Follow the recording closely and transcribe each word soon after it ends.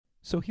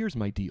So here's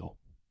my deal.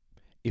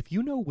 If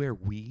you know where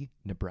we,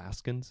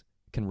 Nebraskans,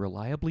 can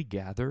reliably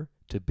gather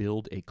to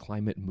build a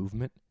climate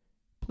movement,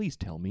 please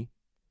tell me.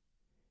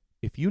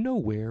 If you know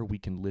where we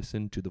can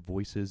listen to the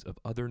voices of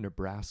other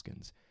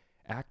Nebraskans,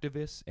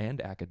 activists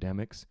and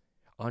academics,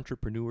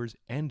 entrepreneurs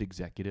and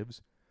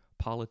executives,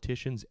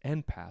 politicians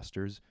and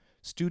pastors,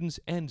 students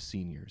and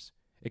seniors,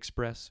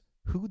 express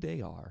who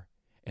they are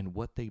and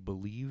what they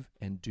believe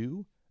and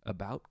do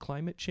about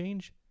climate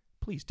change,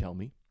 please tell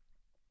me.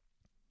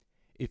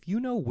 If you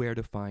know where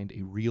to find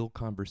a real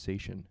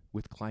conversation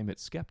with climate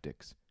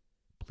skeptics,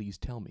 please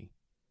tell me.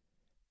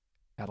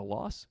 At a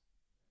loss?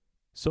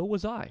 So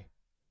was I.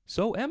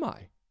 So am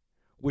I.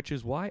 Which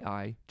is why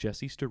I,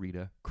 Jesse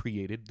Starita,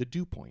 created The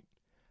Dew Point,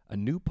 a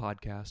new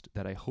podcast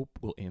that I hope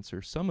will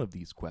answer some of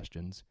these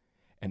questions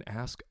and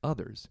ask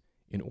others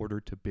in order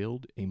to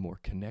build a more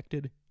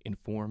connected,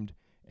 informed,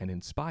 and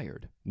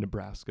inspired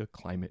Nebraska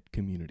climate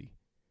community.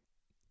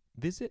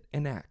 Visit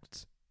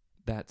Enacts,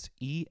 that's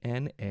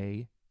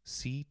ENACTS.org,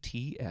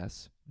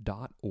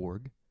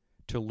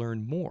 to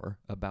learn more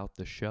about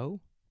the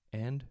show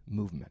and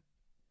movement.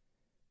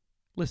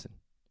 Listen,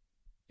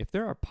 if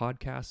there are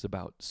podcasts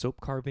about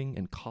soap carving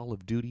and Call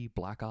of Duty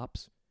Black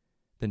Ops,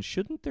 then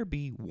shouldn't there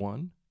be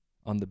one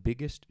on the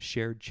biggest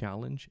shared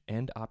challenge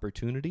and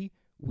opportunity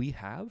we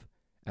have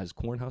as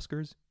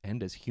Cornhuskers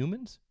and as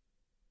humans?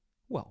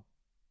 Well,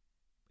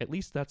 at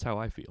least that's how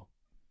I feel.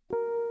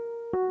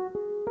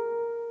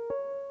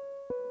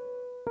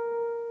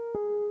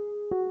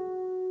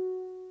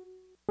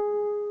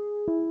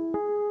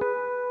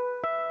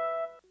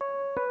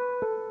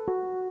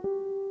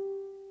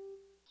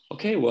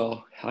 Okay,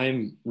 well,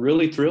 I'm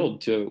really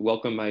thrilled to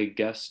welcome my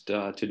guest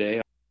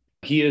today.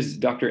 He is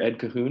Dr. Ed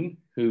Cahoon,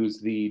 who's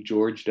the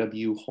George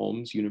W.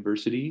 Holmes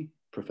University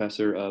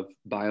Professor of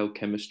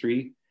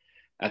Biochemistry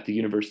at the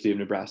University of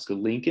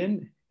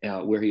Nebraska-Lincoln,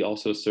 where he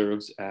also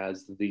serves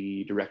as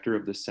the director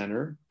of the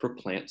Center for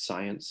Plant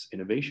Science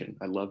Innovation.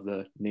 I love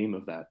the name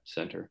of that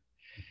center.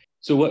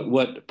 So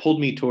what pulled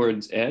me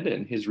towards Ed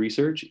and his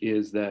research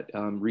is that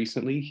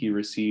recently he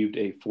received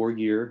a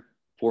 4-year,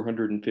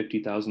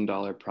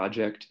 $450,000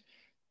 project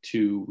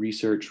to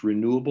research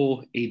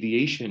renewable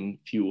aviation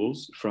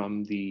fuels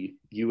from the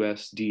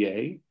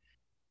USDA.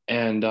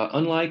 And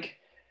unlike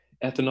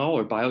ethanol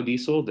or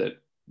biodiesel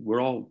that we're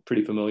all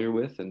pretty familiar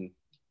with, and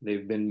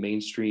they've been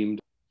mainstreamed,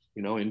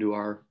 into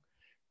our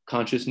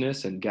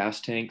consciousness and gas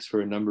tanks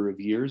for a number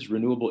of years,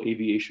 renewable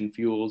aviation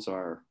fuels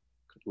are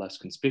less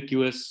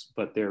conspicuous,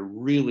 but they're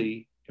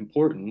really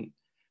important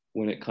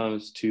when it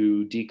comes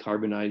to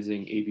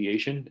decarbonizing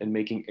aviation and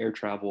making air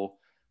travel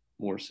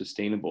more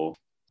sustainable.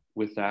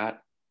 With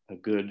that, a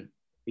good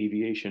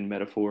aviation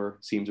metaphor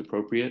seems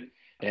appropriate.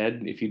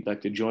 Ed, if you'd like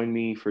to join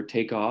me for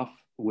takeoff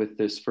with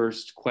this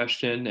first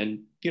question, and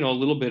a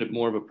little bit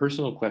more of a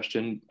personal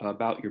question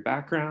about your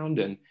background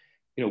and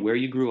where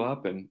you grew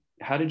up, and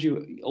how did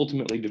you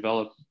ultimately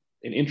develop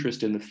an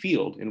interest in the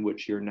field in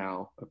which you're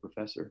now a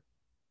professor?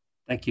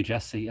 Thank you,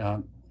 Jesse.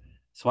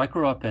 So I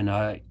grew up in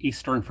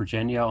Eastern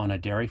Virginia on a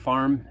dairy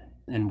farm,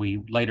 and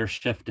we later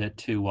shifted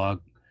to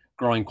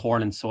growing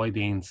corn and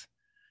soybeans.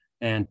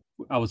 And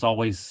I was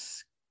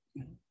always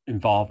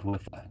involved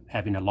with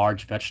having a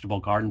large vegetable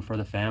garden for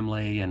the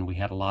family, and we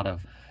had a lot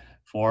of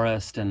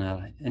forest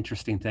and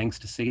interesting things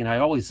to see. And I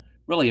always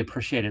really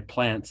appreciated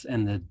plants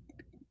and the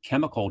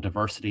chemical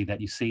diversity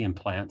that you see in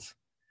plants.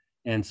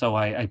 And so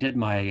I did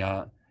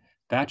my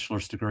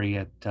bachelor's degree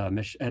at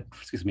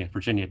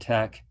Virginia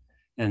Tech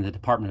in the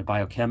Department of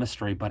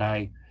Biochemistry, but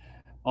I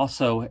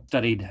also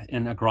studied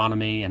in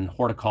agronomy and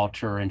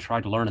horticulture and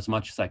tried to learn as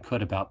much as I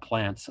could about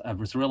plants. I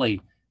was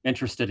really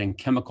interested in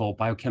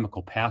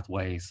biochemical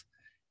pathways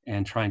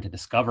and trying to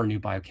discover new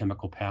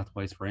biochemical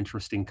pathways for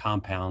interesting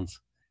compounds.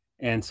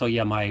 And so,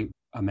 my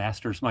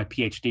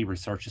PhD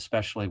research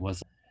especially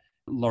was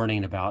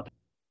learning about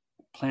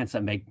plants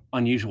that make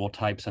unusual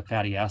types of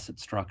fatty acid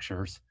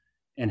structures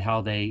and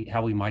how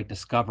we might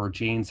discover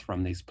genes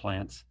from these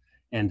plants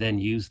and then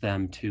use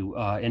them to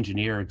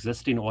engineer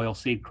existing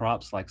oilseed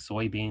crops like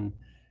soybean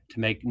to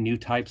make new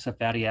types of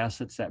fatty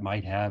acids that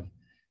might have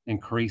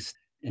increased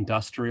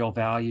industrial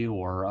value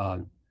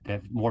or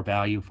have more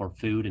value for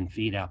food and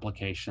feed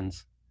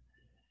applications.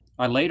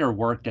 I later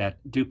worked at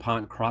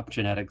DuPont Crop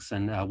Genetics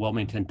in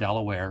Wilmington,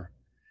 Delaware.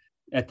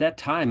 At that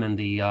time in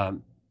the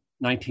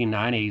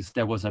 1990s,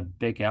 there was a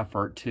big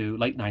effort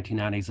late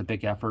 1990s, a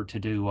big effort to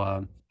do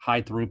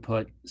high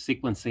throughput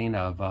sequencing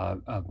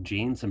of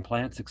genes in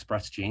plants,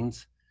 expressed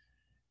genes,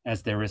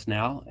 as there is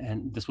now.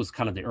 And this was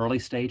kind of the early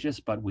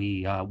stages, but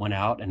we went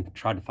out and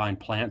tried to find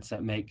plants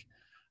that make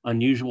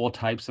unusual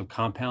types of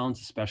compounds,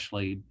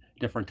 especially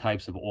different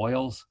types of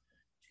oils.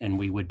 And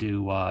we would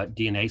do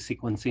DNA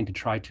sequencing to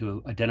try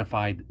to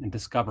identify and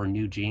discover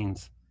new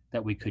genes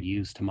that we could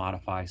use to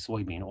modify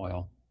soybean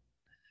oil.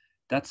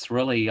 That's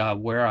really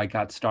where I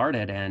got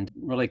started and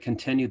really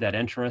continued that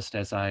interest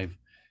as I've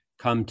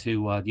come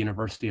to the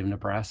University of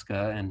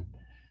Nebraska and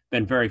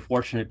been very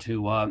fortunate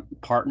to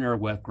partner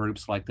with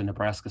groups like the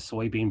Nebraska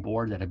Soybean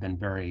Board that have been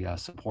very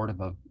supportive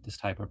of this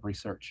type of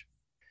research.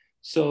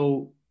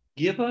 So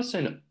Give us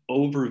an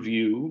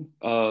overview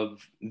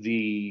of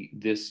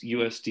this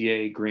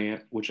USDA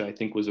grant, which I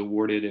think was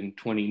awarded in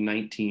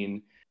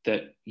 2019,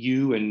 that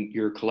you and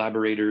your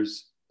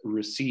collaborators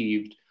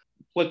received.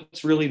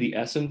 What's really the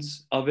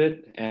essence of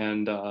it?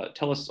 And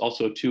tell us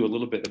also, too, a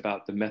little bit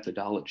about the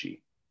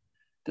methodology.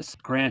 This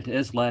grant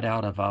is led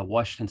out of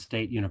Washington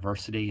State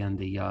University, and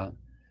the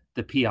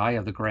PI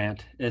of the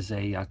grant is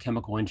a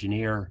chemical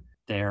engineer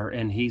there,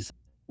 and he's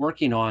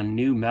working on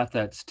new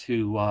methods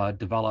to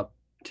develop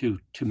to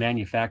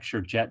manufacture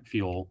jet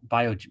fuel,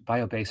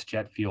 bio-based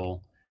jet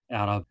fuel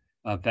out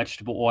of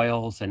vegetable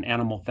oils and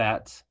animal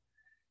fats.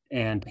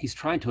 And he's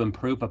trying to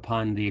improve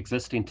upon the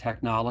existing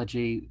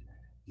technology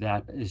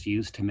that is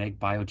used to make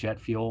biojet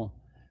fuel.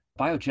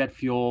 Biojet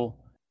fuel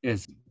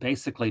is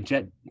basically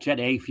jet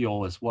A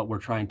fuel is what we're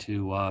trying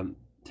to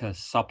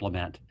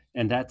supplement,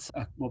 and that's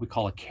what we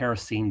call a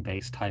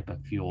kerosene-based type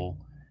of fuel.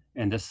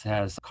 And this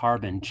has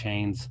carbon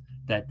chains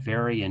that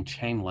vary in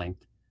chain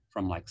length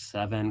from like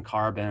 7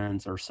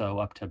 carbons or so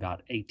up to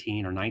about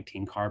 18 or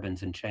 19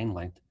 carbons in chain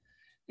length,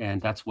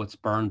 and that's what's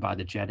burned by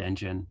the jet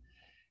engine.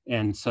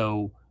 And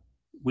so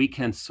we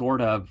can sort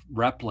of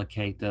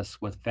replicate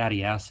this with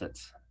fatty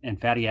acids.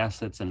 And fatty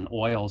acids and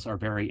oils are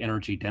very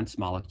energy dense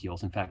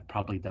molecules. In fact,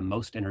 probably the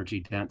most energy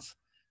dense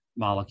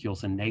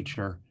molecules in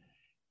nature.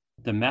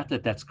 The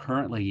method that's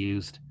currently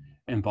used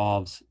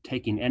involves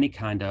taking any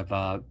kind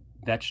of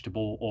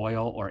vegetable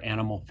oil or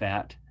animal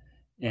fat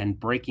and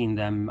breaking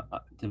them.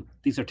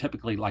 These are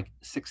typically like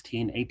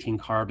 16, 18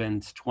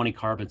 carbons, 20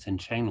 carbons in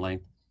chain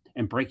length,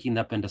 and breaking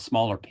them up into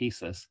smaller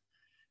pieces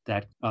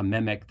that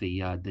mimic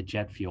the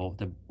jet fuel,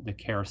 the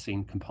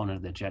kerosene component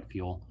of the jet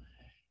fuel.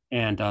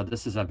 And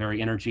this is a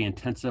very energy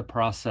intensive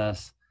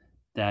process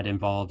that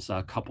involves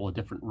a couple of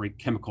different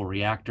chemical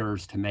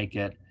reactors to make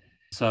it.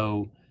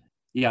 So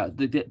yeah,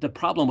 the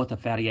problem with a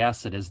fatty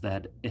acid is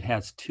that it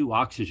has 2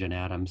 oxygen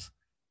atoms,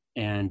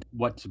 and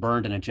what's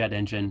burned in a jet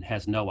engine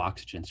has no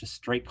oxygen, just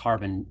straight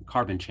carbon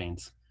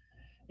chains.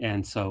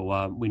 And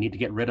so we need to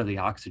get rid of the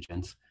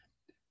oxygens.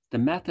 The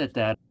method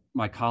that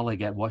my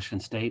colleague at Washington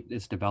State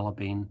is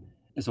developing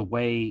is a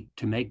way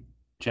to make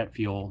jet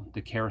fuel,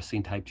 the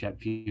kerosene type jet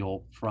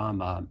fuel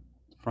from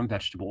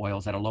vegetable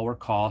oils at a lower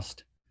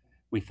cost,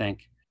 we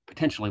think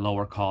potentially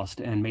lower cost,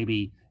 and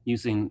maybe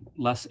using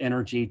less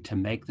energy to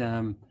make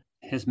them.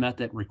 His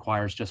method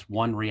requires just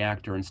 1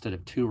 reactor instead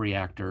of 2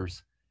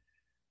 reactors.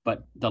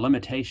 But the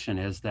limitation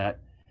is that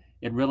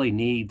it really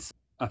needs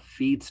a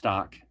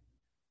feedstock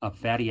of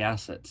fatty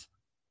acids,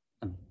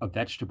 of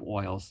vegetable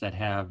oils that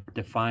have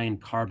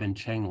defined carbon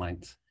chain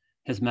lengths.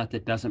 His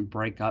method doesn't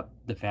break up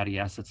the fatty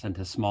acids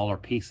into smaller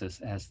pieces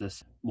as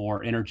this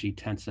more energy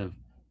intensive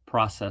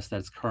process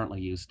that's currently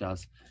used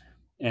does.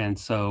 And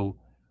so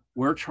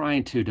we're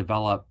trying to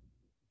develop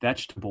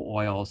vegetable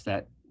oils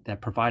that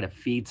provide a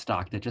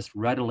feedstock that just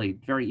readily,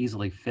 very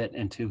easily fit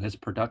into his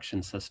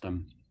production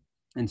system.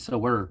 And so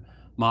we're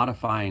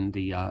modifying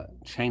the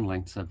chain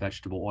lengths of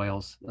vegetable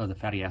oils, the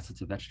fatty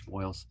acids of vegetable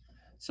oils,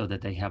 so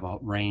that they have a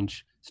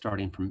range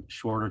starting from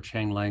shorter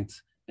chain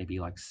lengths, maybe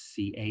like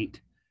C8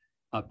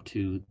 up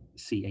to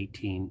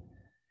C18,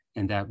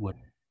 and that would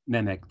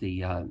mimic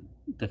the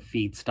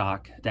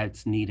feedstock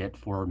that's needed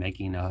for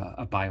making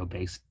a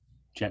bio-based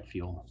jet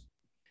fuel.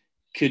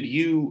 Could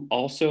you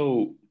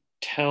also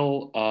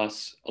tell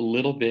us a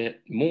little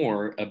bit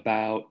more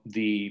about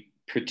the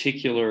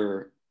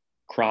particular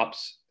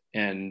crops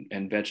and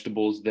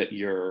vegetables that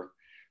you're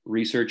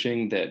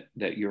researching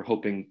that you're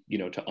hoping,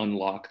 to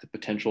unlock the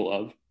potential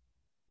of?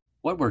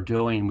 What we're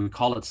doing, we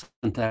call it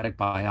synthetic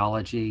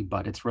biology,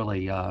 but it's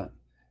really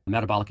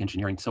metabolic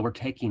engineering. So we're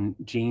taking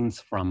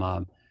genes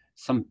from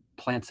some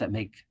plants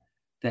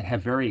that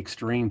have very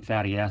extreme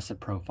fatty acid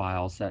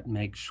profiles that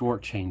make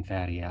short chain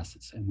fatty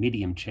acids and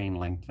medium chain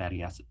length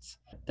fatty acids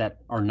that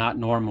are not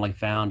normally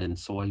found in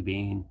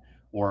soybean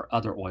or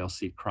other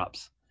oilseed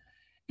crops.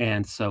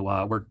 And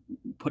so we're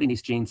putting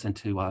these genes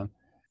into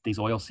these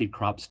oilseed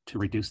crops to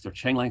reduce their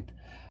chain length.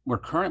 We're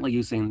currently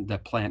using the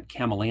plant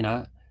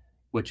camelina,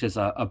 which is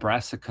a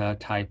brassica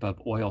type of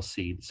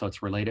oilseed. So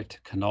it's related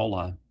to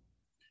canola.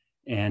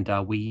 And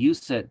we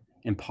use it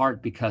in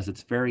part because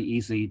it's very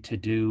easy to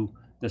do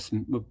this,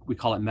 we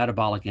call it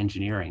metabolic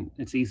engineering.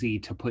 It's easy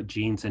to put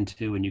genes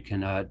into, and you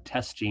can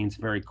test genes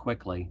very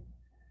quickly.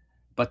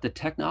 But the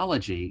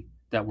technology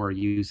that we're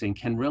using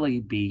can really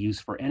be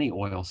used for any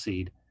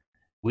oilseed.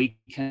 We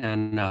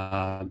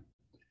can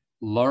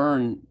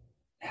learn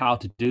how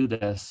to do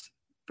this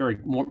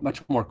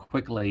much more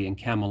quickly in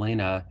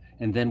camelina,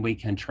 and then we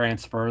can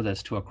transfer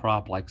this to a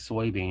crop like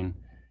soybean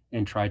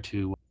and try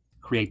to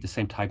create the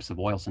same types of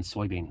oils in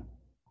soybean.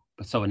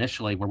 But so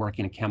initially we're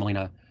working in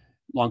camelina.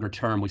 Longer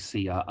term, we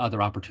see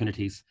other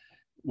opportunities,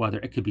 whether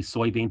it could be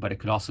soybean, but it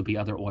could also be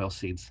other oil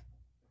seeds.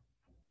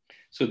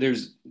 So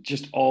there's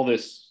just all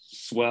this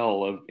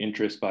swell of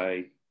interest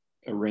by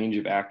a range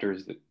of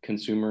actors, that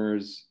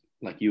consumers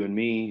like you and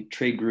me,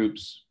 trade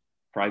groups,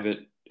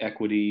 private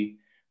equity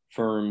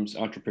firms,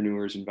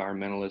 entrepreneurs,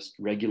 environmentalists,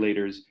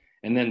 regulators,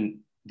 and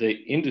then the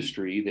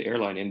industry, the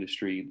airline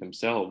industry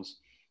themselves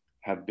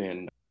have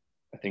been,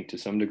 I think to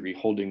some degree,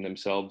 holding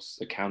themselves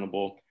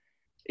accountable.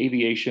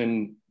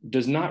 Aviation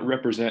does not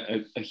represent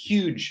a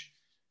huge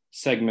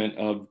segment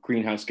of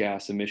greenhouse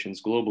gas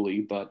emissions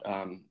globally, but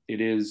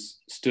it is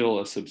still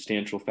a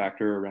substantial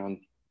factor, around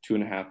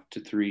 2.5 to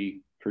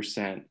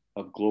 3%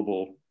 of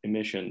global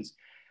emissions.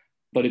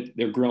 But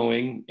they're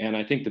growing, and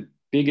I think the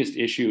biggest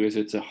issue is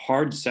it's a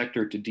hard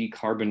sector to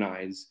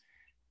decarbonize.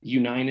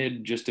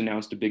 United just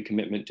announced a big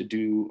commitment to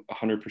do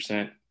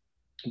 100%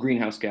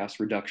 greenhouse gas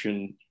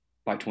reduction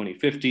by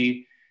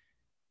 2050,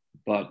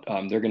 but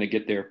they're going to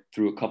get there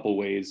through a couple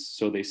ways.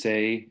 So they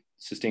say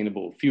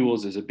sustainable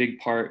fuels is a big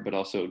part, but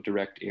also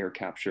direct air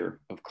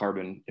capture of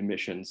carbon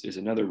emissions is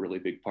another really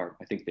big part.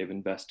 I think they've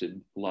invested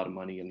a lot of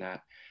money in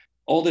that.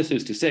 All this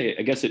is to say,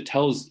 I guess it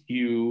tells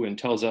you and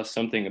tells us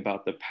something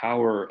about the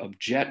power of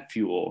jet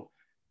fuel,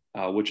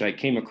 which I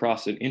came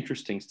across an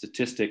interesting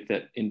statistic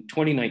that in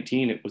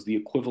 2019, it was the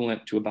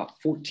equivalent to about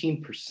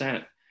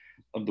 14%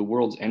 of the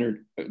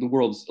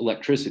world's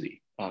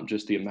electricity,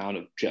 just the amount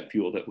of jet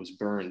fuel that was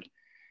burned.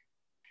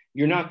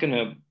 You're not going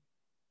to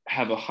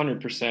have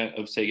 100%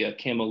 of, say, a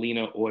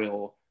camelina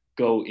oil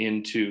go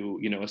into,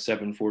 a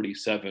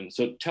 747.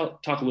 So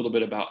talk a little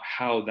bit about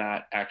how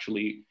that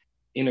actually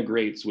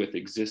integrates with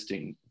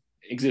existing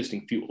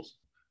fuels.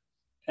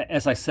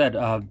 As I said,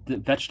 the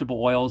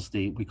vegetable oils,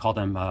 we call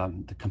them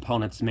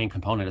the main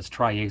component is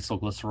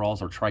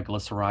triacylglycerols or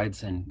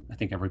triglycerides, and I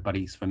think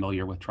everybody's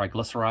familiar with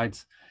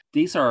triglycerides.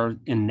 These are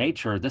in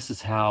nature. This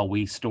is how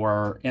we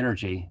store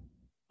energy,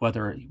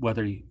 whether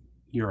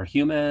you're a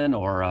human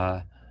or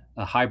a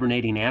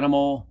hibernating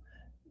animal.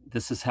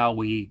 This is how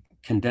we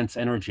condense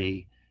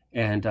energy,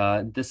 and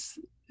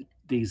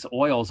these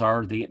oils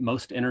are the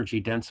most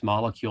energy dense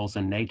molecules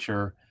in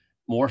nature,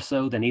 more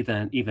so than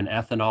even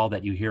ethanol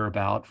that you hear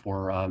about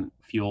for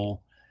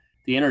fuel.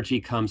 The energy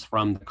comes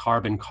from the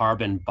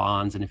carbon-carbon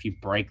bonds, and if you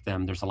break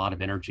them, there's a lot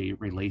of energy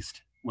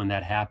released when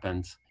that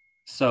happens.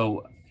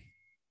 So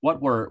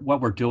what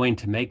we're doing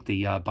to make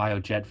the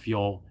biojet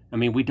fuel, I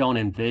mean, we don't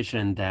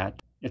envision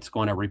that it's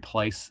going to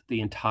replace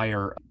the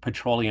entire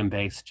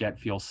petroleum-based jet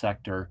fuel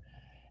sector,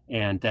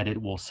 and that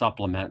it will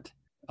supplement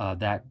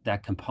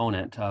that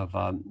component of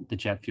the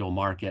jet fuel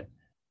market.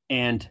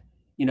 And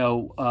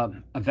a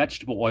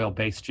vegetable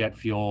oil-based jet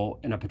fuel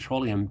and a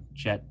petroleum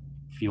jet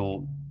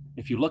fuel,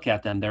 if you look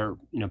at them, they're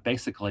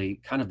basically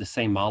kind of the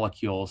same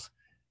molecules.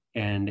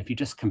 And if you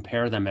just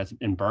compare them as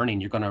in burning,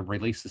 you're going to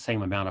release the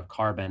same amount of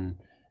carbon,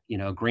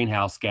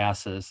 greenhouse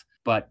gases.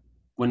 But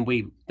when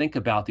we think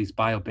about these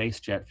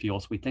bio-based jet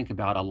fuels, we think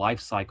about a life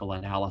cycle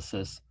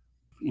analysis,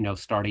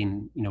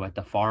 starting at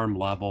the farm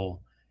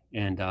level,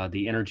 and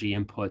the energy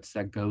inputs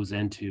that goes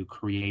into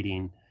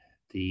creating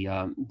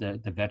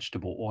the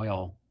vegetable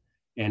oil.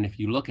 And if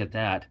you look at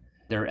that,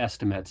 there are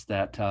estimates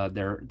that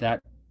that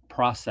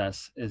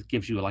process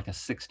gives you like a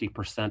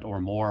 60%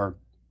 or more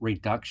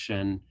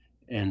reduction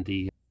in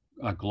the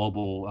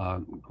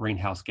global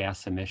greenhouse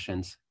gas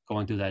emissions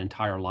going through that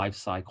entire life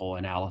cycle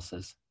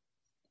analysis.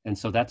 And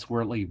so that's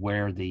really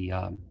where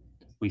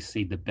we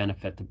see the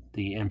benefit,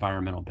 the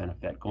environmental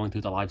benefit going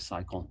through the life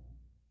cycle.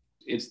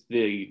 It's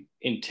the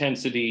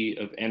intensity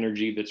of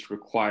energy that's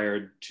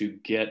required to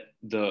get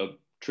the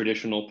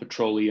traditional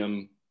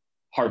petroleum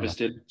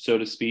harvested, so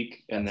to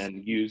speak, and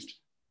then used.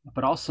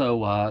 But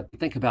also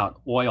think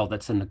about oil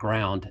that's in the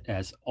ground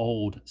as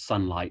old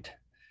sunlight.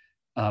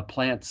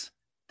 Plants,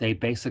 they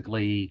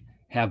basically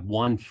have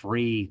one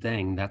free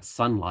thing, that's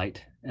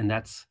sunlight, and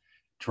that's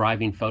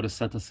driving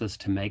photosynthesis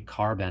to make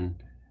carbon.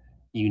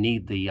 You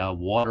need the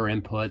water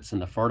inputs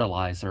and the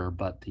fertilizer,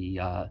 but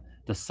the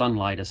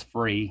sunlight is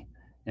free.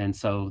 And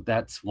so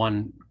that's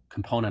one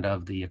component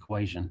of the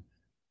equation.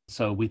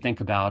 So we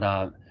think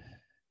about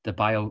the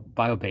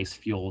bio-based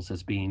fuels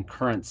as being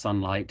current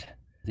sunlight,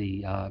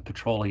 the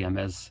petroleum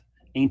as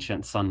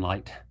ancient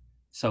sunlight.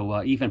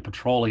 So even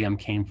petroleum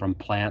came from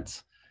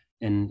plants,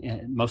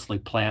 and mostly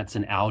plants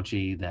and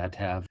algae that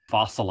have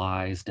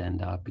fossilized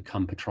and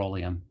become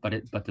petroleum.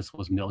 But this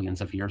was millions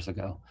of years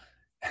ago.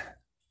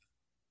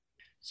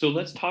 So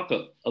let's talk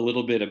a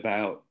little bit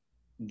about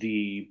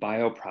the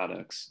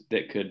bioproducts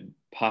that could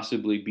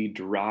possibly be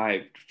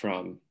derived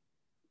from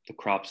the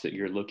crops that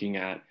you're looking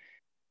at.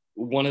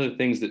 One of the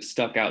things that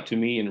stuck out to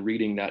me in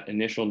reading that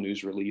initial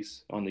news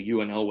release on the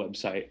UNL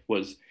website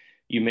was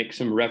you make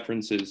some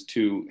references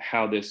to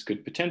how this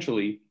could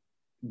potentially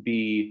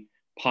be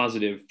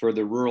positive for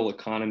the rural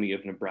economy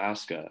of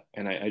Nebraska.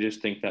 And I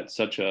just think that's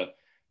such a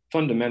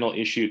fundamental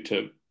issue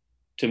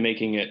to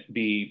making it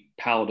be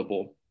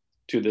palatable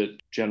to the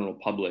general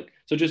public.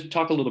 So just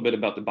talk a little bit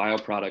about the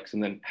bioproducts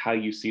and then how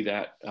you see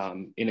that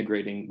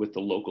integrating with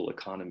the local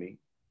economy.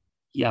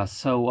 Yeah,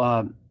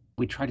 so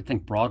we try to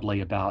think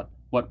broadly about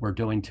what we're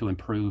doing to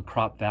improve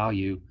crop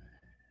value.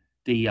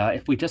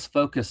 If we just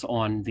focus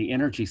on the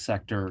energy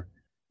sector,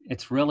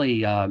 it's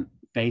really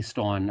based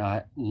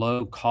on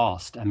low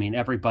cost. I mean,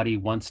 everybody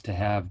wants to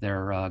have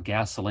their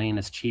gasoline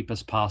as cheap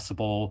as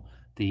possible.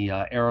 The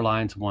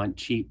airlines want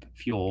cheap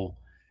fuel.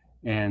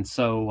 And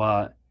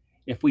so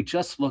if we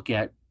just look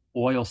at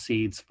oil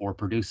seeds for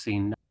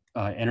producing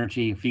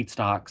energy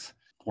feedstocks,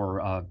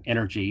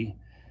 energy,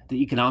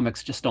 the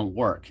economics just don't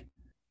work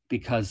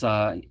because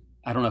I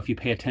don't know if you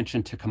pay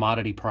attention to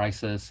commodity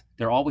prices.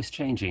 They're always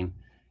changing.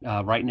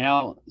 Right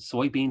now,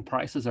 soybean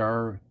prices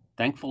are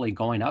thankfully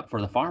going up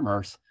for the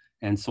farmers,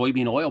 and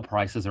soybean oil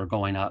prices are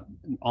going up,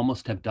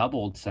 almost have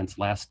doubled since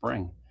last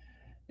spring.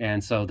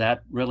 And so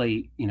that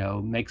really,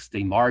 makes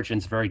the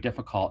margins very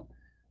difficult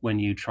when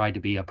you try to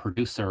be a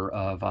producer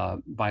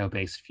of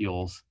bio-based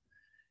fuels.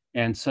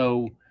 And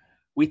so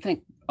we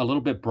think a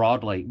little bit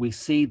broadly. We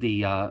see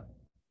the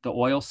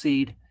oil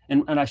seed,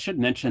 and I should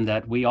mention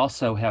that we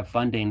also have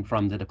funding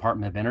from the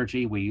Department of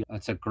Energy.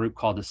 It's a group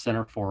called the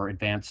Center for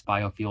Advanced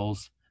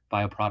Biofuels,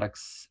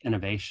 Bioproducts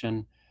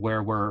Innovation,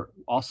 where we're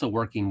also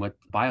working with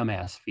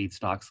biomass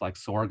feedstocks like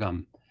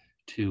sorghum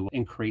to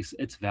increase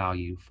its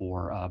value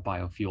for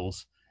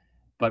biofuels.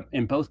 But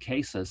in both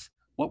cases,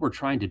 what we're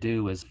trying to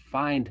do is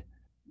find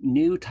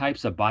new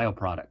types of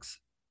bioproducts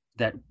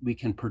that we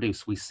can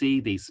produce. We see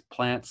these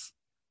plants,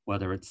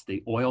 whether it's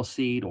the oil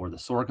seed or the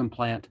sorghum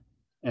plant,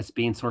 as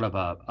being sort of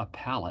a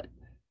palette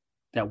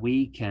that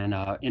we can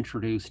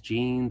introduce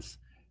genes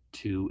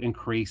to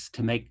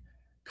make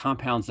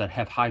compounds that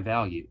have high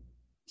value.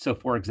 So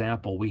for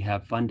example, we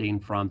have funding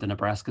from the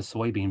Nebraska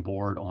Soybean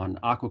Board on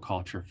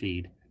aquaculture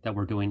feed that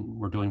we're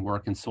doing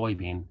work in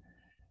soybean.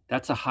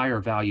 That's a higher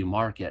value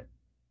market.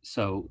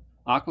 So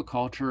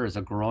aquaculture is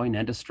a growing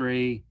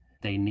industry.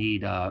 They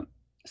need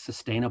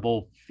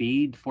sustainable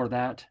feed for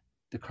that.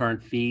 The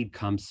current feed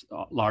comes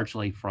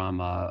largely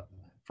from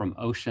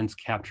oceans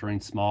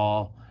capturing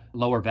small,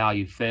 lower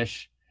value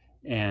fish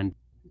and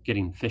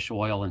getting fish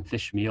oil and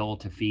fish meal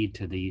to feed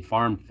to the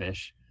farmed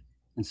fish.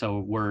 And so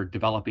we're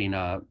developing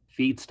a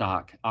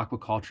feedstock,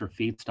 aquaculture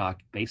feedstock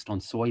based on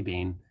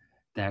soybean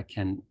that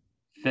can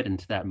fit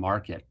into that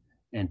market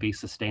and be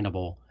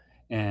sustainable.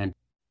 And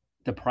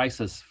the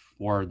prices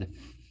for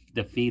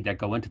the feed that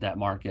go into that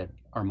market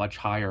are much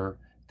higher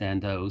than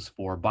those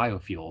for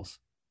biofuels.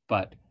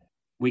 But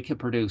we could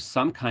produce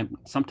some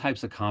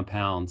types of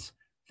compounds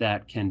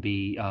that can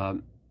be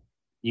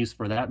used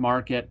for that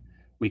market.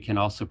 We can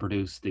also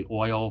produce the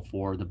oil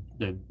for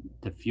the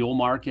fuel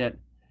market.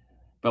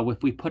 But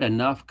if we put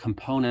enough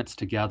components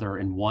together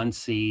in one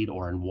seed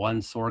or in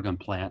one sorghum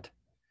plant,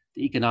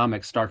 the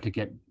economics start to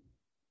get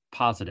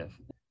positive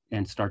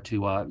and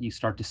you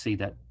start to see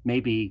that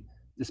maybe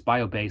this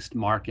bio-based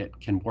market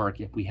can work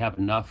if we have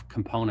enough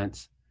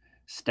components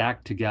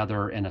stacked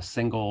together in a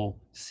single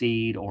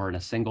seed or in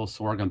a single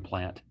sorghum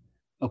plant.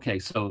 Okay,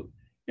 so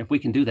if we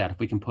can do that, if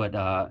we can put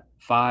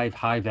 5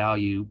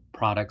 high-value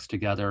products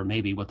together,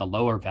 maybe with a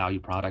lower value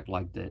product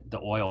like the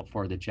oil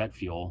for the jet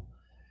fuel,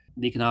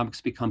 the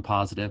economics become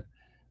positive.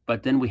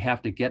 But then we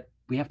have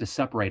to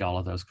separate all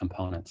of those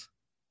components.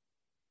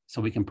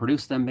 So we can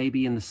produce them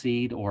maybe in the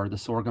seed or the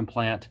sorghum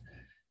plant,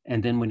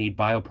 and then we need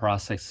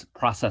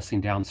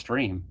processing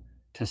downstream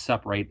to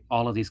separate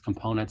all of these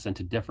components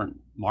into different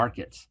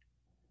markets,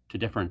 to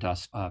different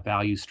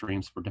value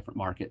streams for different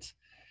markets.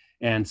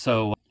 And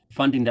so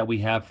funding that we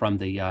have from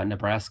the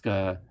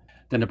Nebraska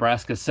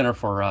Center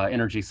for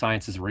Energy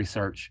Sciences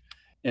Research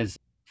is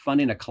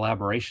funding a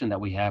collaboration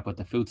that we have with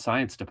the Food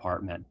Science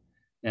Department.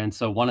 And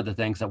so one of the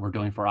things that we're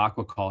doing for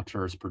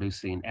aquaculture is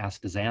producing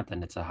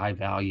astaxanthin. It's a high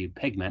value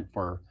pigment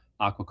for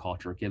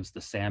aquaculture. It gives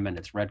the salmon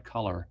its red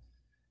color,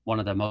 one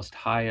of the most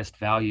highest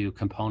value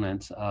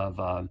components of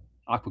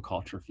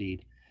aquaculture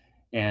feed.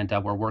 And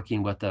we're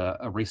working with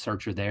a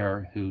researcher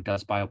there who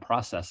does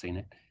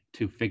bioprocessing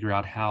to figure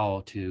out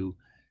how to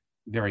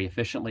very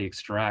efficiently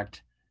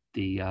extract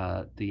the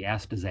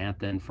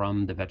astaxanthin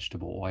from the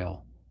vegetable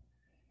oil.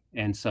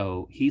 And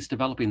so he's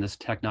developing this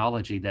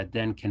technology that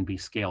then can be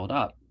scaled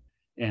up.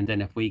 And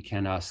then if we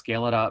can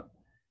scale it up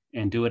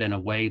and do it in a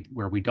way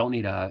where we don't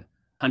need a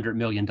 $100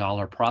 million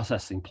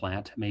processing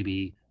plant,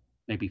 maybe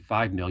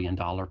 $5 million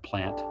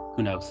plant,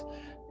 who knows?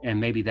 And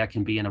maybe that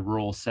can be in a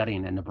rural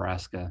setting in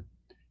Nebraska.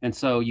 And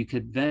so you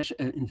could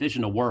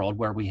envision a world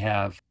where we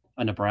have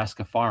a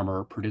Nebraska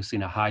farmer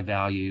producing a high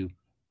value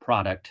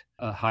product,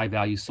 a high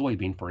value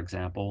soybean, for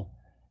example,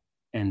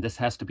 and this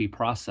has to be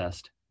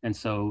processed. And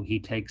so he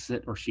takes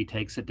it or she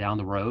takes it down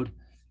the road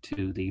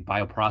to the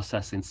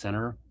bioprocessing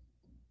center,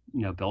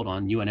 built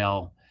on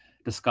UNL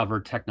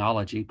discovered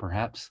technology,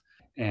 perhaps,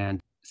 and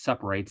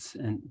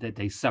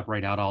they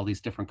separate out all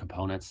these different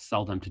components,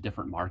 sell them to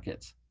different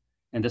markets.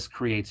 And this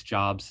creates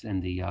jobs in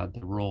the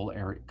rural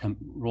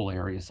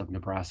areas of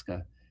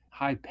Nebraska,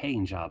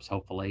 high-paying jobs,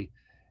 hopefully,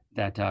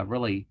 that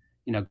really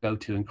go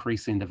to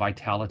increasing the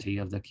vitality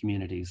of the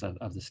communities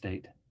of the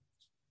state.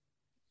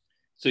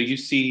 So you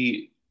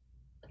see,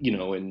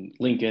 in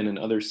Lincoln and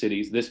other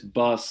cities, this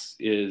bus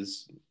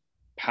is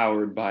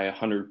powered by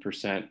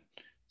 100%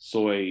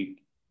 soy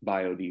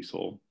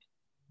biodiesel.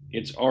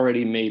 It's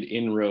already made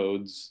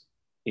inroads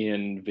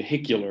in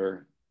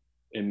vehicular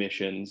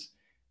emissions.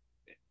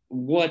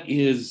 What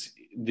is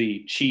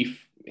the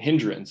chief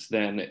hindrance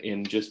then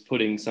in just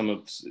putting some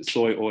of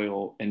soy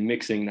oil and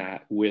mixing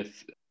that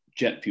with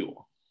jet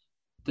fuel?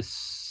 The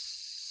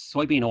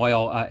soybean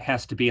oil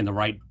has to be in the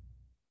right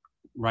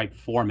right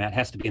format,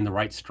 has to be in the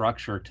right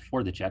structure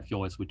for the jet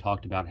fuel, as we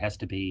talked about. It has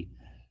to be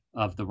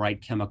of the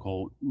right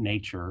chemical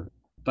nature.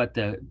 But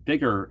the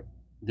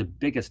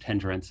biggest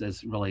hindrance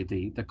is really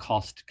the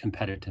cost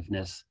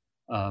competitiveness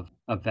of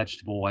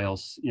vegetable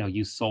oils,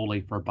 used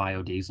solely for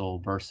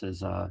biodiesel versus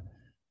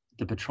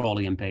the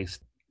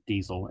petroleum-based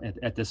diesel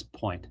at this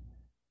point.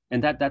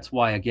 And that's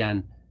why,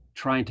 again,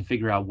 trying to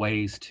figure out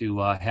ways to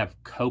have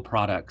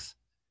co-products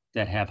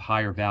that have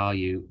higher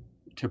value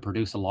to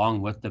produce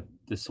along with the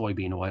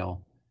soybean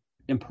oil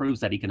improves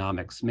that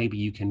economics. Maybe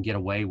you can get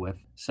away with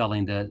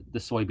selling the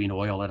soybean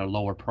oil at a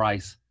lower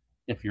price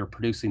if you're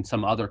producing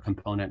some other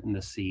component in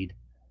the seed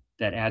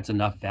that adds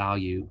enough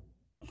value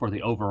for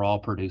the overall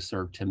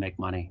producer to make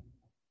money.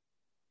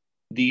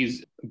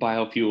 These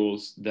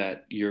biofuels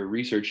that you're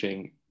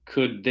researching,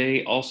 could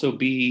they also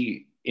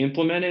be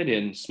implemented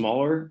in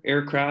smaller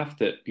aircraft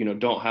that,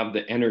 don't have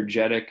the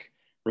energetic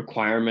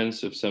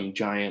requirements of some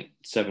giant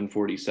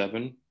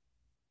 747?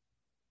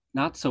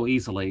 Not so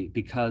easily,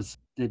 because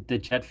the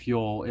jet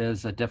fuel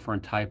is a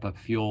different type of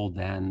fuel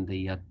than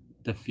the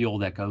fuel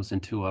that goes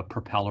into a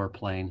propeller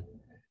plane.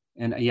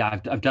 And yeah,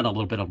 I've done a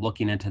little bit of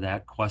looking into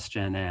that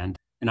question, and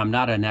I'm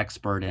not an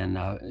expert in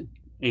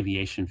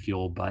aviation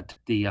fuel, but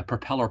the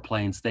propeller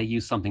planes, they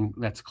use something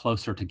that's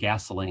closer to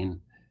gasoline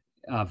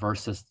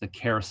versus the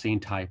kerosene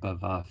type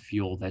of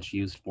fuel that's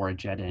used for a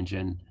jet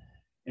engine.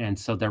 And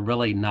so they're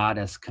really not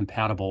as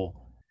compatible.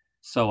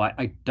 So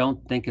I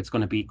don't think it's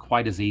going to be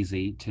quite as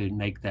easy to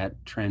make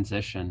that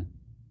transition.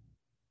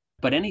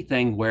 But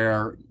anything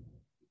where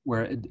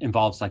it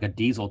involves like a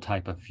diesel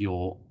type of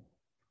fuel,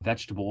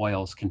 vegetable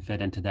oils can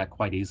fit into that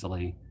quite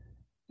easily.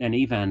 And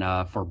even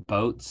for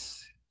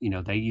boats,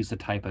 they use a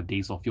type of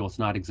diesel fuel. It's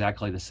not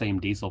exactly the same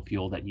diesel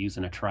fuel that you use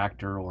in a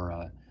tractor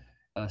or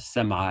a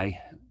semi,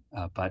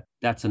 but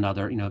that's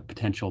another,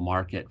 potential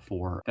market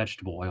for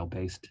vegetable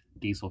oil-based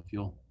diesel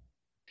fuel.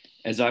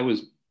 As I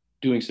was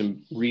doing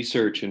some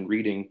research and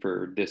reading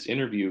for this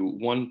interview,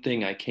 one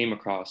thing I came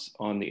across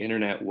on the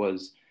internet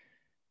was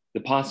the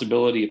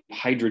possibility of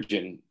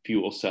hydrogen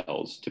fuel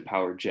cells to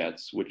power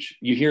jets, which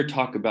you hear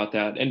talk about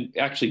that. And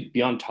actually,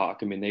 beyond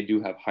talk, I mean, they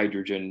do have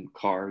hydrogen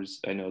cars.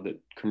 I know that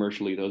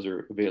commercially those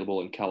are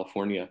available in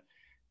California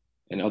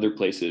and other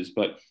places.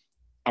 But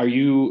are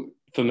you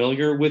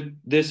familiar with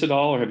this at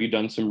all, or have you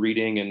done some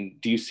reading?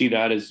 And do you see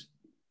that as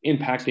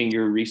impacting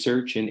your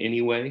research in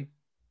any way?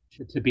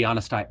 To be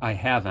honest, I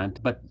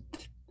haven't, but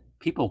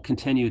people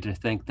continue to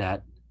think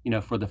that,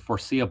 for the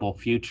foreseeable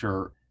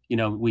future,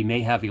 we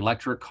may have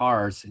electric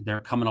cars.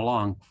 They're coming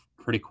along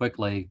pretty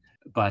quickly,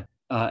 but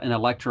an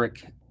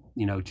electric,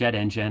 jet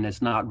engine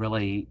is not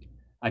really.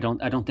 I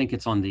don't think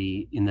it's in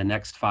the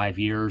next 5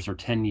 years or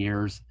 10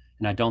 years,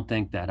 and I don't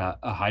think that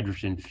a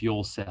hydrogen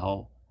fuel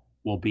cell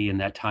will be in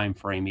that time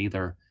frame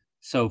either.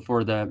 So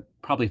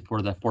probably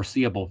for the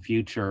foreseeable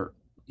future,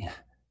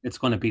 it's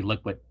going to be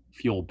liquid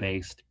fuel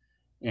based,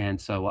 and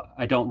so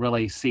I don't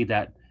really see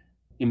that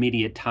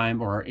immediate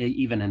time or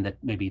even in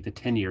maybe the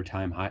 10-year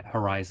time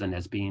horizon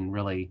as being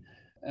really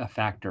a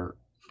factor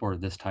for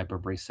this type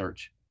of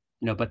research.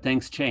 But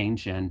things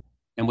change, and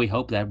we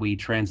hope that we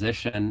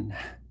transition,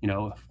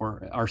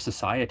 for our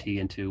society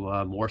into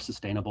more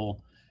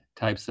sustainable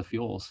types of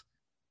fuels.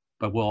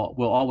 But we'll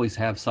always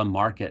have some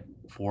market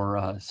for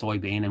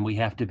soybean, and we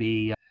have to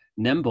be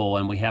nimble,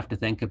 and we have to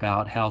think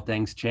about how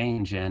things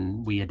change,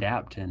 and we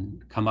adapt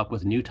and come up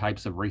with new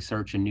types of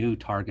research and new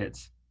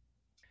targets.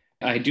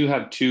 I do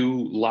have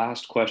two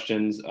last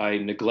questions. I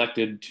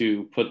neglected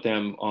to put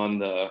them on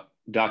the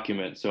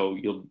document, so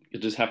you'll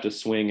just have to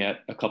swing at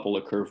a couple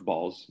of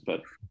curveballs,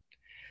 but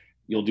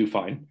you'll do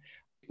fine.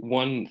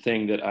 One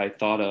thing that I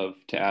thought of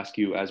to ask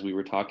you as we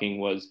were talking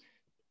was,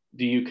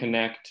 do you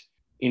connect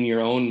in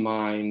your own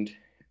mind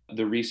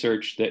the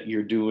research that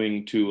you're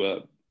doing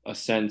to a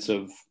sense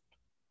of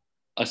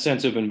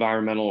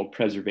environmental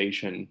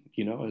preservation,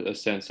 a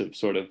sense of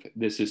sort of,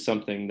 this is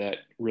something that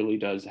really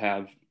does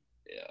have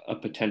a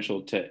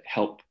potential to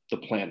help the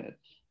planet?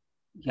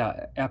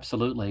 Yeah,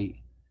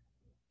 absolutely.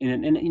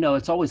 And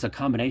it's always a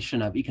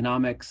combination of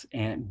economics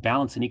and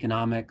balance in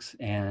economics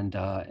and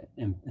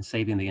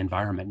saving the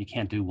environment. You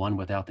can't do one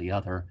without the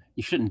other.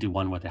 You shouldn't do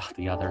one without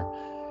the other.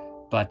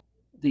 But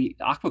the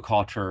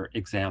aquaculture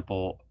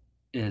example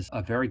is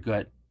a very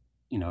good,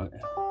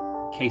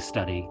 case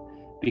study,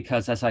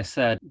 because as I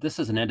said, this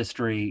is an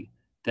industry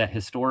that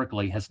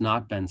historically has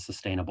not been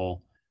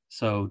sustainable.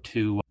 So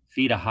to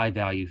feed a high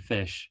value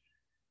fish,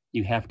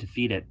 you have to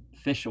feed it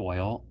fish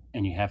oil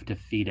and you have to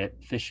feed it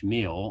fish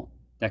meal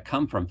that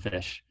come from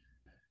fish.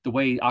 The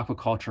way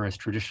aquaculture has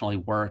traditionally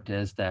worked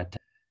is that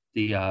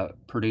the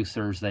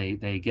producers they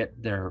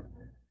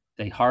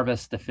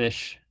harvest the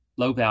fish,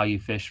 low value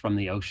fish from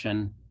the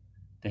ocean.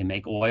 They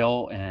make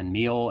oil and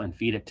meal and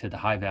feed it to the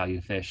high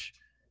value fish.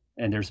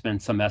 And there's been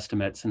some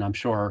estimates, and I'm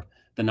sure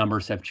the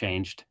numbers have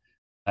changed.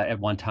 At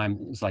one time,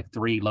 it was like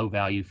 3 low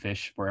value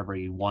fish for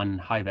every 1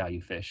 high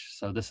value fish.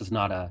 So this is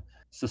not a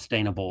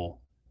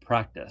sustainable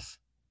practice.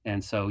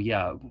 And so,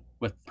 yeah,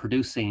 with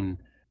producing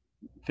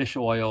fish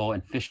oil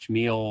and fish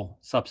meal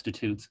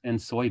substitutes in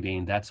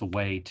soybean, that's a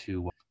way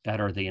to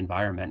better the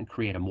environment and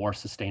create a more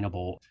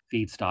sustainable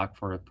feedstock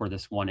for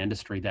this one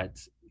industry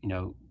that's,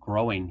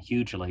 growing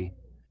hugely.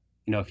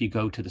 If you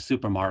go to the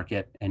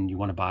supermarket and you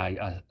want to buy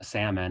a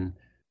salmon,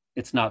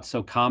 it's not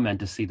so common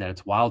to see that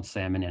it's wild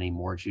salmon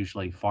anymore. It's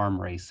usually farm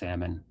raised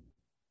salmon.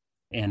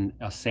 And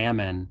a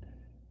salmon,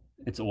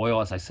 it's oil,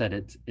 as I said,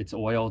 it's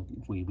oil.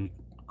 We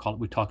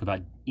talk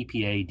about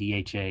EPA,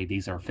 DHA.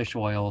 These are fish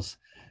oils.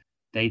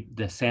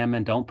 The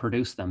salmon don't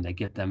produce them. They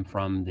get them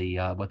from the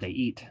what they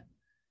eat.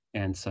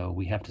 And so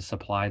we have to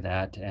supply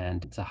that,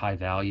 and it's a high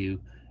value.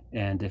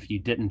 And if you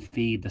didn't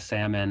feed the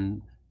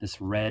salmon this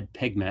red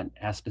pigment,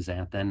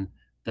 astaxanthin,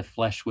 the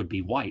flesh would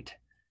be white.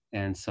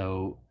 And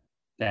so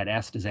that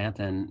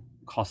astaxanthin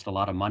cost a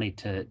lot of money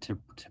to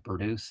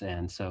produce.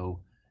 And so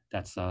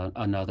that's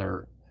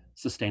another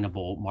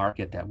sustainable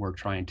market that we're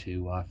trying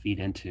to feed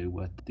into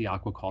with the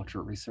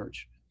aquaculture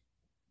research.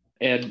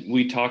 Ed,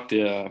 we talked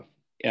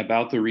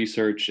about the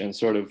research and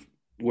sort of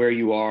where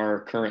you are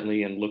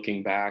currently and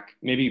looking back,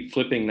 maybe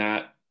flipping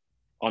that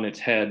on its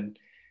head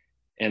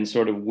and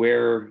sort of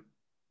where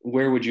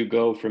would you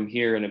go from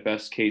here in a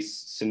best case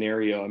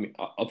scenario? I mean,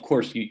 of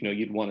course,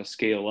 you'd want to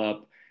scale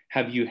up.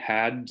 Have you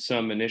had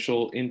some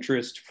initial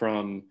interest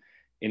from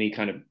any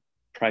kind of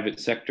private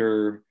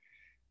sector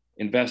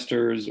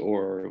investors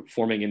or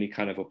forming any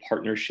kind of a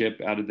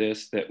partnership out of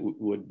this that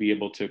would be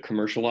able to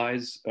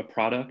commercialize a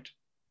product?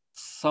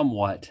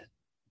 Somewhat,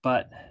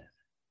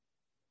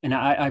 and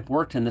I've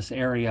worked in this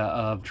area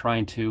of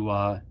trying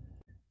to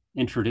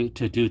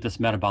do this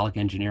metabolic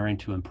engineering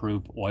to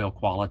improve oil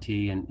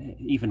quality, and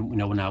even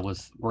when I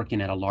was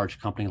working at a large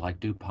company like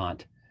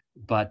DuPont.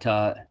 But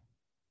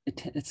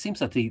it seems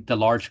that the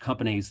large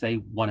companies, they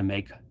want to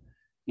make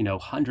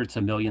hundreds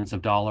of millions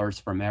of dollars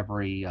from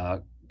every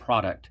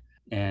product,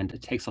 and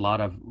it takes a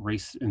lot of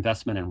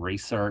investment in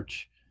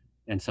research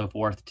and so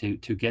forth to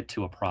get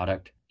to a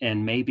product.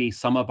 And maybe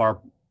some of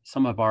our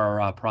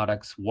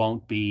products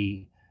won't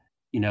be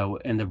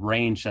in the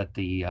range that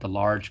the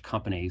large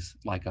companies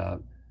like a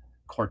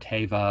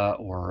Corteva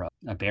or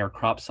a Bayer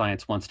Crop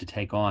Science wants to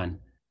take on.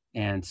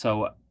 And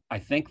so I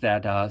think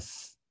that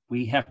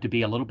we have to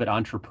be a little bit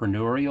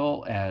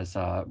entrepreneurial as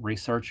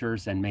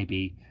researchers, and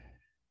maybe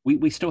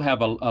we still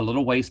have a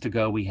little ways to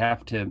go. We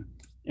have to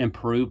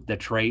improve the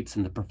traits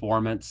and the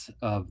performance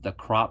of the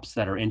crops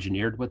that are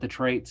engineered with the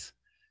traits.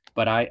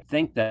 But I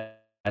think that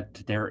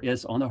there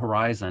is on the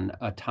horizon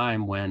a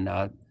time when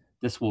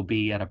this will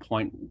be at a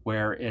point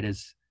where it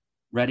is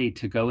ready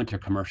to go into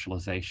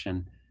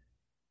commercialization.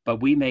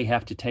 But we may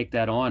have to take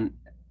that on,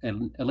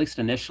 at least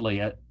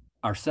initially,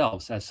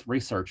 ourselves as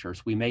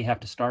researchers. We may have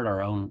to start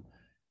our own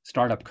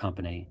startup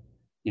company,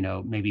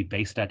 maybe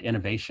based at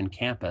Innovation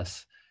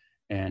Campus,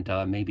 and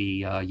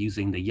maybe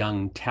using the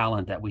young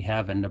talent that we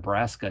have in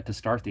Nebraska to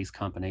start these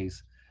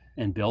companies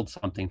and build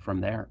something from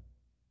there.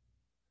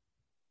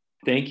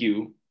 Thank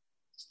you.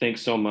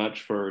 Thanks so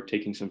much for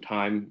taking some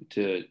time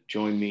to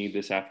join me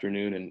this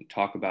afternoon and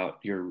talk about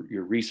your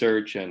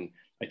research. And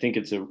I think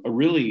it's a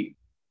really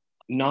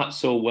not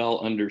so well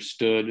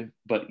understood,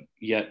 but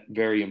yet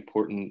very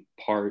important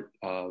part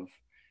of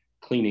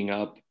cleaning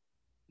up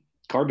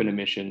carbon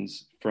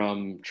emissions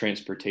from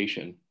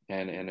transportation.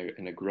 And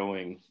a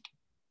growing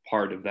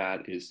part of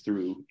that is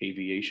through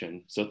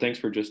aviation. So thanks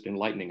for just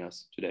enlightening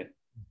us today.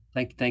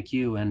 Thank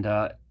you. And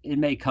it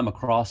may come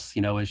across,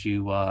 as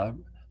you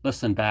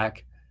listen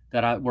back,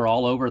 that we're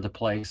all over the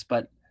place,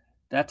 but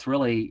that's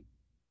really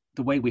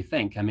the way we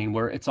think. I mean,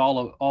 it's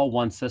all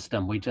one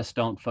system. We just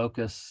don't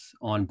focus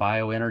on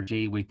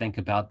bioenergy. We think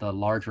about the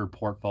larger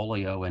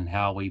portfolio and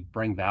how we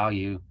bring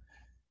value,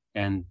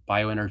 and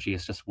bioenergy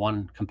is just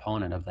one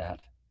component of that.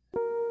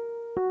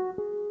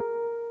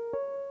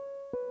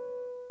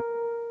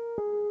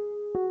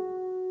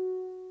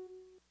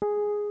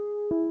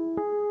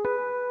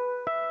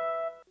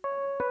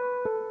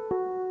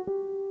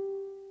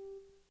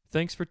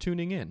 Thanks for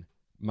tuning in.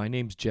 My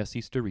name's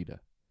Jesse Starita.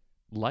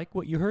 Like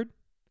what you heard?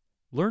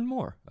 Learn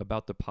more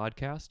about the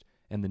podcast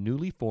and the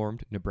newly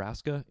formed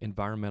Nebraska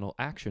Environmental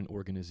Action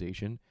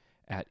Organization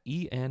at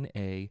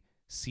enacts.org.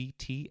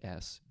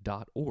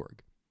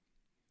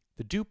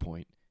 The Dew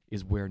Point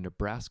is where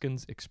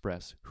Nebraskans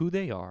express who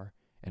they are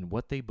and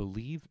what they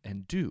believe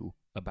and do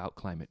about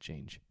climate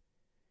change.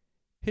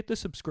 Hit the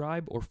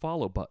subscribe or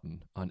follow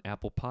button on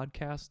Apple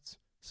Podcasts,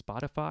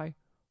 Spotify,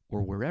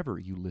 or wherever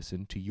you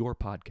listen to your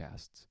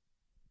podcasts.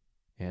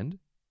 And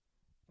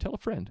tell a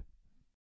friend.